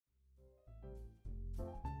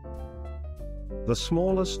The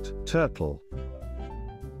smallest turtle.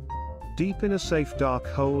 Deep in a safe dark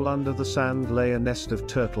hole under the sand lay a nest of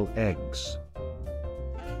turtle eggs.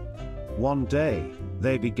 One day,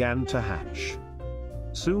 they began to hatch.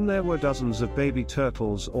 Soon there were dozens of baby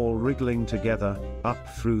turtles all wriggling together, up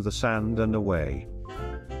through the sand and away.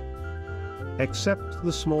 Except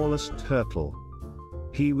the smallest turtle.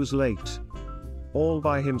 He was late. All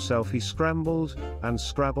by himself he scrambled, and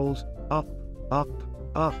scrabbled, up, up,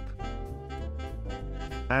 up,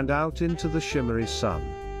 and out into the shimmery sun.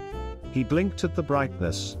 He blinked at the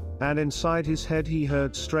brightness, and inside his head he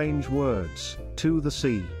heard strange words, "To the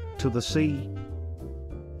sea, to the sea."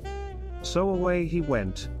 So away he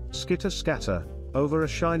went, skitter-scatter, over a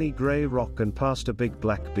shiny grey rock and past a big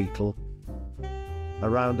black beetle,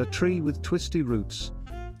 around a tree with twisty roots,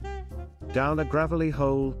 down a gravelly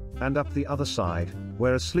hole, and up the other side,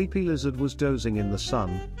 where a sleepy lizard was dozing in the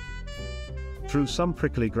sun, through some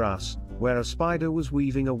prickly grass, where a spider was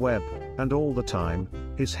weaving a web, and all the time,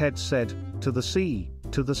 his head said, "To the sea,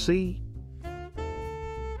 to the sea."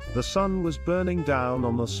 The sun was burning down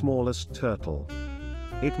on the smallest turtle.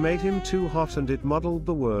 It made him too hot and it muddled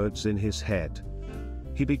the words in his head.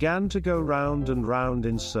 He began to go round and round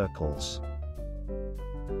in circles.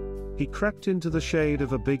 He crept into the shade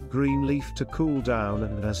of a big green leaf to cool down,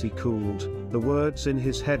 and as he cooled, the words in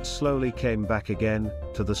his head slowly came back again,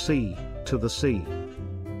 "To the sea, to the sea."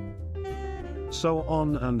 So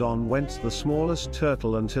on and on went the smallest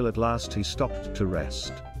turtle until at last he stopped to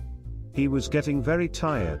rest. He was getting very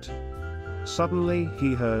tired. Suddenly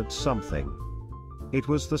he heard something. It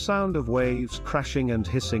was the sound of waves crashing and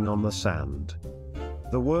hissing on the sand.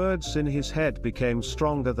 The words in his head became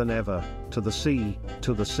stronger than ever, "To the sea,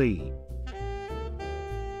 to the sea."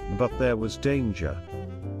 But there was danger.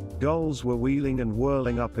 Gulls were wheeling and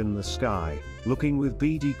whirling up in the sky, looking with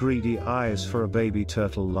beady greedy eyes for a baby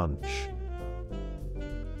turtle lunch.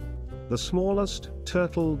 The smallest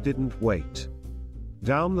turtle didn't wait.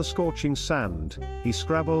 Down the scorching sand, he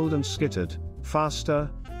scrabbled and skittered, faster,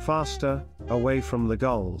 faster, away from the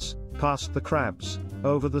gulls, past the crabs,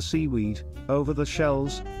 over the seaweed, over the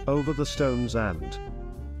shells, over the stones, and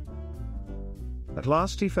at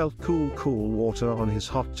last he felt cool, cool water on his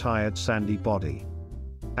hot, tired, sandy body.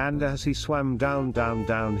 And as he swam down, down,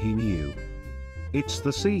 down, he knew. "It's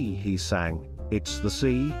the sea," he sang, "it's the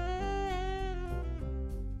sea."